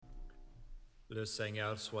Le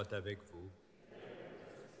Seigneur soit avec vous.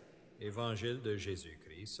 Évangile de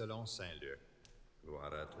Jésus-Christ selon saint Luc.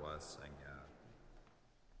 Gloire à toi, Seigneur.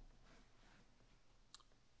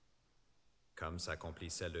 Comme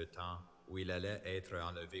s'accomplissait le temps où il allait être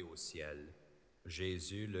enlevé au ciel,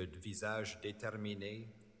 Jésus, le visage déterminé,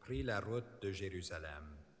 prit la route de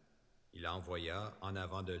Jérusalem. Il envoya en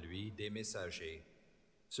avant de lui des messagers.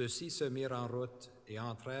 Ceux-ci se mirent en route et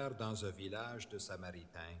entrèrent dans un village de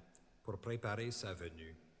Samaritains pour préparer sa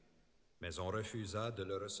venue. Mais on refusa de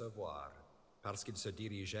le recevoir parce qu'il se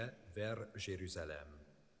dirigeait vers Jérusalem.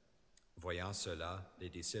 Voyant cela, les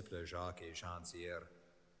disciples Jacques et Jean dirent :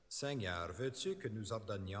 « Seigneur, veux-tu que nous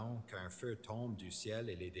ordonnions qu'un feu tombe du ciel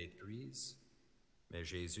et les détruise ?» Mais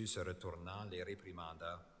Jésus, se retournant, les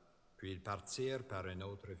réprimanda, puis ils partirent par un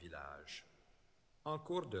autre village. En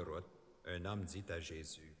cours de route, un homme dit à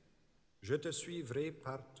Jésus : « Je te suivrai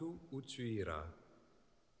partout où tu iras. »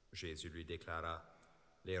 Jésus lui déclara :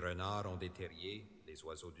 « Les renards ont des terriers, les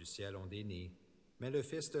oiseaux du ciel ont des nids, mais le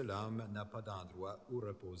Fils de l'homme n'a pas d'endroit où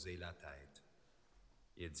reposer la tête. »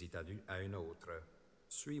 Il dit à un autre : «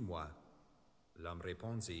 Suis-moi. » L'homme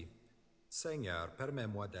répondit : « Seigneur,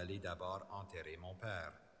 permets-moi d'aller d'abord enterrer mon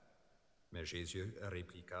Père. » Mais Jésus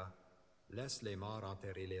répliqua : « Laisse les morts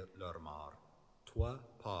enterrer leurs morts. Toi,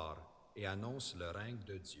 pars et annonce le règne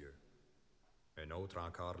de Dieu. » Un autre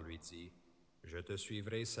encore lui dit : « Je te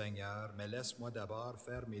suivrai, Seigneur, mais laisse-moi d'abord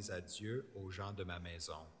faire mes adieux aux gens de ma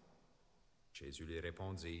maison. » Jésus lui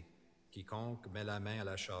répondit : « Quiconque met la main à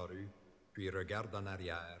la charrue, puis regarde en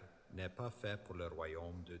arrière, n'est pas fait pour le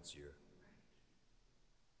royaume de Dieu. »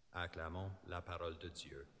 Acclamons la parole de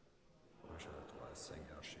Dieu. Louange à toi,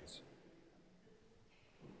 Seigneur Jésus.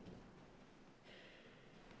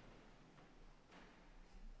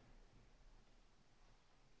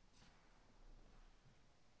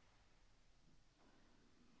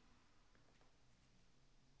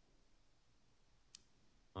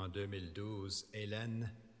 En 2012,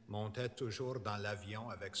 Hélène montait toujours dans l'avion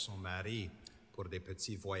avec son mari pour des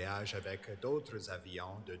petits voyages avec d'autres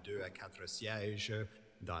avions de 2 à 4 sièges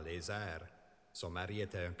dans les airs. Son mari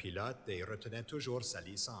était un pilote et retenait toujours sa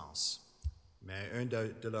licence. Mais un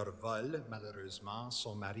de leurs vols, malheureusement,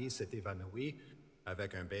 son mari s'est évanoui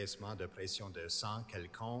avec un baissement de pression de sang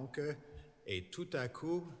quelconque et tout à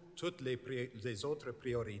coup, toutes les autres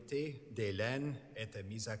priorités d'Hélène étaient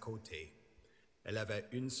mises à côté. Elle avait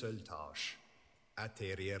une seule tâche,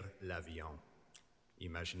 atterrir l'avion.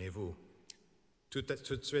 Imaginez-vous. Tout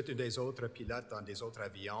de suite, un des autres pilotes dans des autres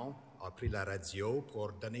avions a pris la radio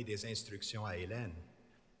pour donner des instructions à Hélène.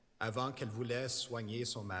 Avant qu'elle voulait soigner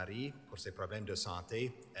son mari pour ses problèmes de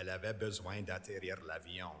santé, elle avait besoin d'atterrir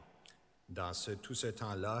l'avion. Dans tout ce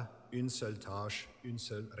temps-là, une seule tâche, une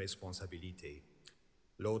seule responsabilité.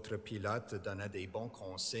 L'autre pilote donnait des bons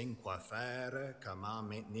consignes, quoi faire, comment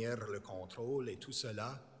maintenir le contrôle et tout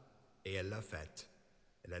cela, et elle l'a fait.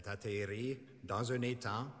 Elle est atterrie dans un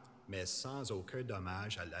étang, mais sans aucun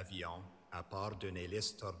dommage à l'avion, à part d'une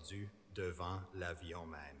hélice tordue devant l'avion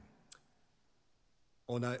même.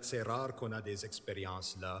 C'est rare qu'on a des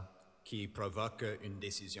expériences-là qui provoquent une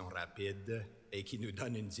décision rapide et qui nous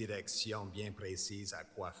donnent une direction bien précise à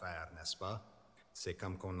quoi faire, n'est-ce pas? C'est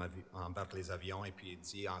comme qu'on embarque les avions et puis il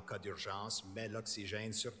dit, en cas d'urgence, mets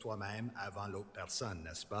l'oxygène sur toi-même avant l'autre personne,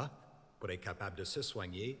 n'est-ce pas? Pour être capable de se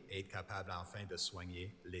soigner et être capable enfin de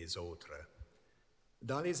soigner les autres.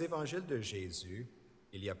 Dans les évangiles de Jésus,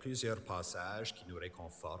 il y a plusieurs passages qui nous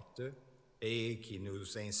réconfortent et qui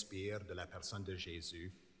nous inspirent de la personne de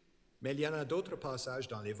Jésus. Mais il y en a d'autres passages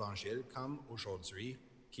dans l'Évangile, comme aujourd'hui,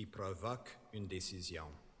 qui provoquent une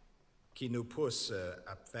décision, qui nous poussent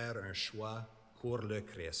à faire un choix pour le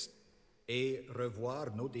Christ et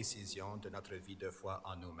revoir nos décisions de notre vie de foi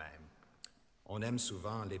en nous-mêmes. On aime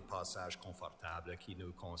souvent les passages confortables qui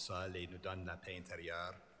nous consolent et nous donnent la paix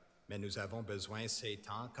intérieure, mais nous avons besoin ces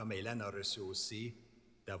temps, comme Hélène a reçu aussi,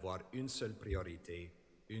 d'avoir une seule priorité,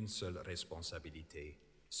 une seule responsabilité,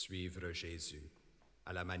 suivre Jésus,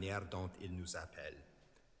 à la manière dont il nous appelle.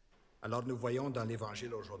 Alors nous voyons dans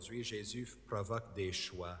l'Évangile aujourd'hui, Jésus provoque des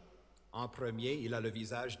choix. En premier, il a le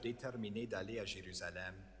visage déterminé d'aller à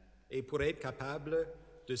Jérusalem. Et pour être capable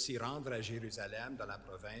de s'y rendre à Jérusalem, dans la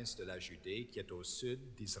province de la Judée, qui est au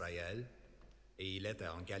sud d'Israël, et il est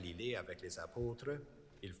en Galilée avec les apôtres,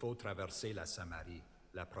 il faut traverser la Samarie,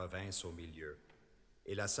 la province au milieu.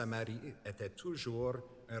 Et la Samarie était toujours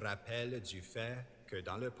un rappel du fait que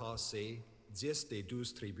dans le passé, 10 des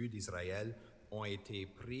 12 tribus d'Israël ont été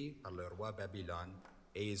pris par le roi Babylone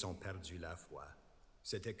et ils ont perdu la foi.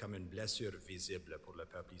 C'était comme une blessure visible pour le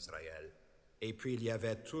peuple d'Israël. Et puis il y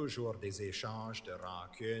avait toujours des échanges de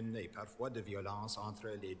rancune et parfois de violence entre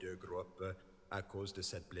les deux groupes à cause de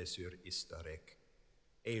cette blessure historique.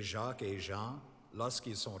 Et Jacques et Jean,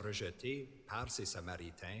 lorsqu'ils sont rejetés par ces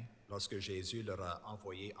Samaritains, lorsque Jésus leur a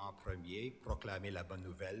envoyé en premier proclamer la bonne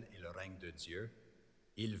nouvelle et le règne de Dieu,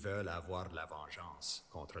 ils veulent avoir de la vengeance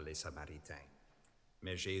contre les Samaritains.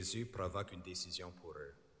 Mais Jésus provoque une décision pour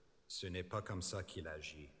eux. Ce n'est pas comme ça qu'il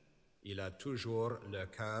agit. Il a toujours le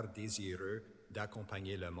cœur désireux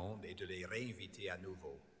d'accompagner le monde et de les réinviter à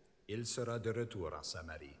nouveau. Il sera de retour en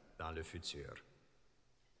Samarie dans le futur.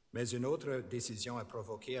 Mais une autre décision est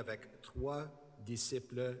provoquée avec 3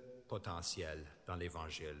 disciples potentiels dans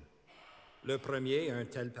l'Évangile. Le premier, une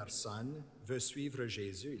telle personne, veut suivre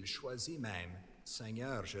Jésus. Il choisit même, «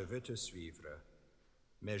 Seigneur, je veux te suivre. »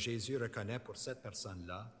 Mais Jésus reconnaît pour cette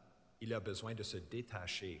personne-là, il a besoin de se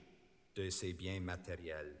détacher de ses biens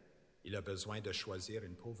matériels. Il a besoin de choisir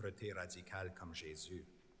une pauvreté radicale comme Jésus.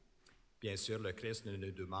 Bien sûr, le Christ ne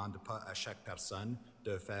nous demande pas à chaque personne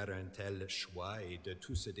de faire un tel choix et de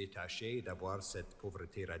tout se détacher et d'avoir cette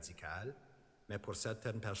pauvreté radicale, mais pour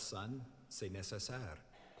certaines personnes, c'est nécessaire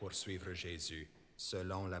pour suivre Jésus,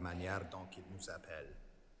 selon la manière dont il nous appelle.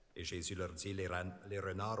 Et Jésus leur dit, les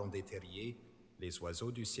renards ont des terriers, les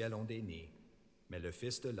oiseaux du ciel ont des nids, mais le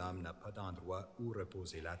Fils de l'homme n'a pas d'endroit où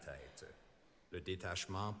reposer la tête. Le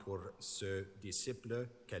détachement pour ce disciple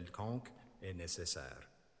quelconque est nécessaire.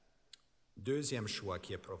 Deuxième choix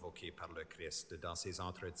qui est provoqué par le Christ dans ses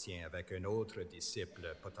entretiens avec un autre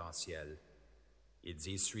disciple potentiel. Il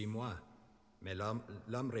dit, « Suis-moi. » Mais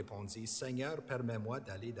l'homme répondit, « Seigneur, permets-moi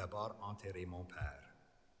d'aller d'abord enterrer mon Père. »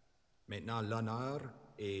 Maintenant, l'honneur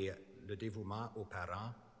et le dévouement aux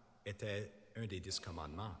parents étaient un des 10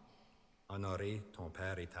 commandements. Honorer ton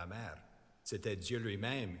père et ta mère. C'était Dieu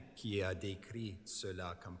lui-même qui a décrit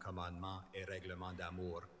cela comme commandement et règlement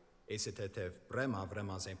d'amour. Et c'était vraiment,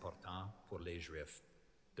 vraiment important pour les Juifs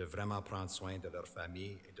de vraiment prendre soin de leur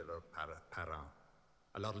famille et de leurs parents.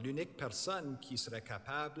 Alors, l'unique personne qui serait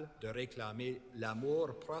capable de réclamer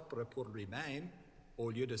l'amour propre pour lui-même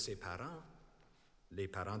au lieu de ses parents, les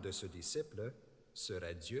parents de ce disciple,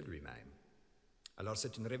 serait Dieu lui-même. Alors,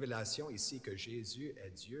 c'est une révélation ici que Jésus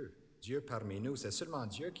est Dieu. Dieu parmi nous, c'est seulement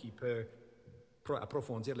Dieu qui peut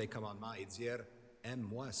approfondir les commandements et dire «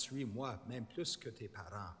 Aime-moi, suis-moi, même plus que tes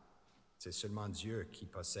parents. » C'est seulement Dieu qui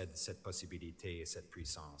possède cette possibilité et cette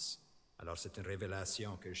puissance. Alors, c'est une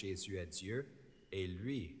révélation que Jésus est Dieu et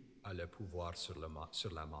lui a le pouvoir sur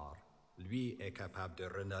la mort. Lui est capable de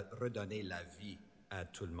redonner la vie à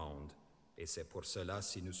tout le monde. Et c'est pour cela,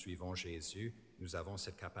 si nous suivons Jésus, nous avons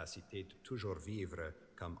cette capacité de toujours vivre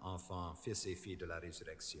comme enfants, fils et filles de la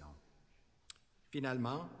résurrection.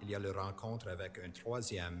 Finalement, il y a la rencontre avec un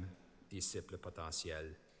troisième disciple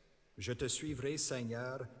potentiel. « Je te suivrai,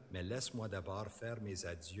 Seigneur, mais laisse-moi d'abord faire mes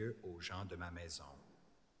adieux aux gens de ma maison. »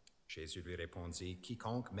 Jésus lui répondit, «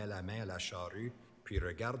 Quiconque met la main à la charrue, puis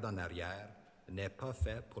regarde en arrière, n'est pas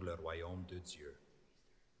fait pour le royaume de Dieu. »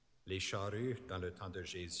 Les charrues, dans le temps de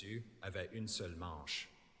Jésus, avaient une seule manche.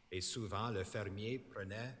 Et souvent, le fermier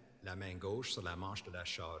prenait la main gauche sur la manche de la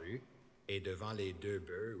charrue et devant les 2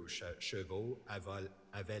 bœufs ou chevaux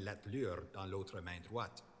avait l'attelure dans l'autre main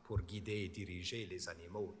droite pour guider et diriger les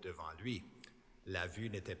animaux devant lui. La vue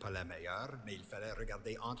n'était pas la meilleure, mais il fallait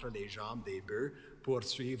regarder entre les jambes des bœufs pour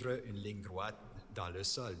suivre une ligne droite dans le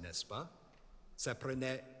sol, n'est-ce pas? Ça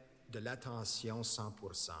prenait de l'attention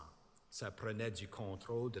 100%. Ça prenait du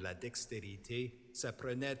contrôle, de la dextérité. Ça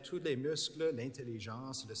prenait tous les muscles,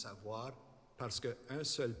 l'intelligence, le savoir, parce qu'un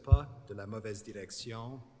seul pas de la mauvaise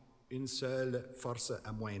direction, une seule force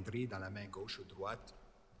amoindrie dans la main gauche ou droite,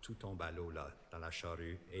 tout tombe à l'eau là, dans la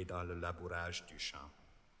charrue et dans le labourage du champ.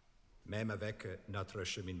 Même avec notre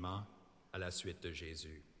cheminement à la suite de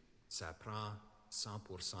Jésus, ça prend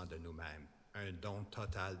 100% de nous-mêmes, un don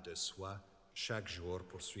total de soi chaque jour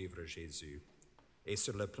pour suivre Jésus. Et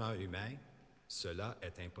sur le plan humain, cela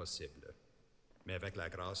est impossible. Mais avec la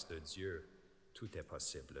grâce de Dieu, tout est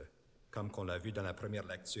possible. Comme qu'on l'a vu dans la première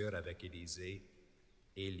lecture avec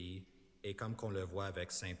Élie, et comme qu'on le voit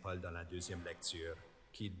avec Saint Paul dans la deuxième lecture,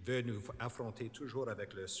 qui veut nous affronter toujours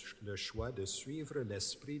avec le choix de suivre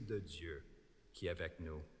l'Esprit de Dieu qui est avec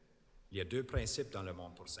nous. Il y a 2 principes dans le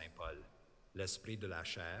monde pour Saint Paul. L'esprit de la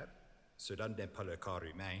chair, cela n'est pas le corps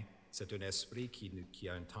humain, c'est un esprit qui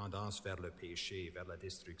a une tendance vers le péché, vers la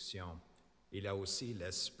destruction. Il y a aussi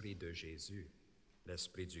l'esprit de Jésus,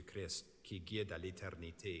 l'esprit du Christ, qui guide à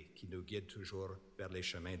l'éternité, qui nous guide toujours vers les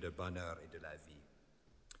chemins de bonheur et de la vie.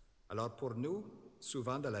 Alors pour nous,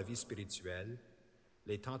 souvent dans la vie spirituelle,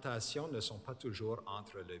 les tentations ne sont pas toujours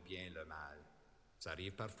entre le bien et le mal. Ça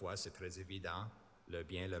arrive parfois, c'est très évident, le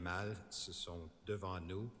bien et le mal se sont devant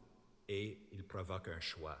nous et ils provoquent un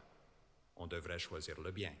choix. On devrait choisir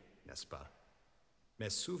le bien, n'est-ce pas? Mais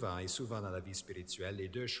souvent et souvent dans la vie spirituelle, les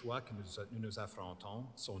deux choix que nous affrontons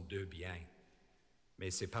sont deux biens. Mais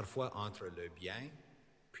c'est parfois entre le bien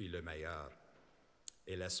puis le meilleur.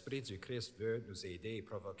 Et l'Esprit du Christ veut nous aider et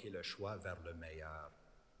provoquer le choix vers le meilleur,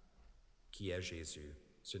 qui est Jésus.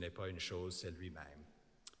 Ce n'est pas une chose, c'est lui-même.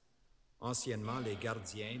 Anciennement, les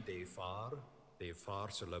gardiens des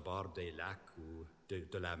phares sur le bord des lacs ou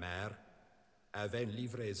de la mer, avaient une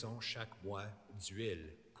livraison chaque mois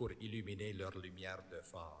d'huile pour illuminer leur lumière de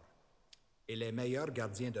phare. Et les meilleurs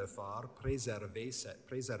gardiens de phare préservaient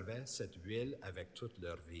cette huile avec toute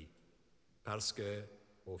leur vie, parce que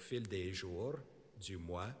au fil des jours, du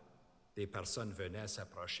mois, des personnes venaient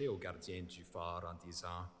s'approcher aux gardiens du phare en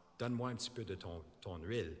disant « Donne-moi un petit peu de ton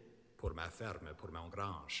huile pour ma ferme, pour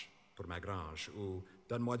ma grange, ou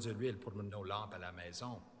donne-moi de l'huile pour nos lampes à la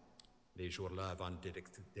maison. » Les jours-là, avant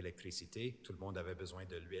d'électricité, tout le monde avait besoin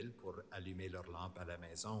de l'huile pour allumer leurs lampes à la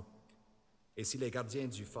maison. Et si les gardiens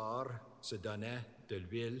du phare se donnaient de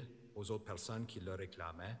l'huile aux autres personnes qui le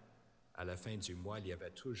réclamaient, à la fin du mois, il y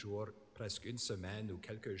avait toujours presque une semaine ou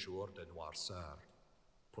quelques jours de noirceur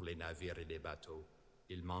pour les navires et les bateaux.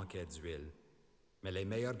 Il manquait d'huile. Mais les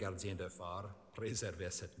meilleurs gardiens de phare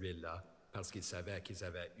préservaient cette huile-là parce qu'ils savaient qu'ils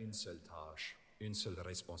avaient une seule tâche, une seule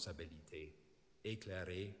responsabilité,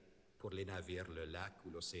 éclairer pour les navires le lac ou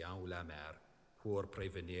l'océan ou la mer, pour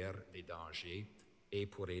prévenir les dangers et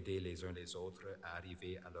pour aider les uns les autres à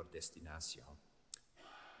arriver à leur destination.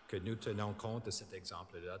 Que nous tenons compte de cet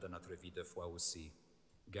exemple-là dans notre vie de foi aussi.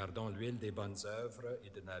 Gardons l'huile des bonnes œuvres et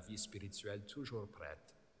de la vie spirituelle toujours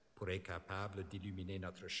prête pour être capable d'illuminer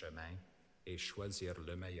notre chemin et choisir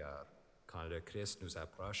le meilleur quand le Christ nous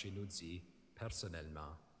approche et nous dit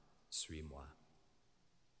personnellement « Suis-moi ».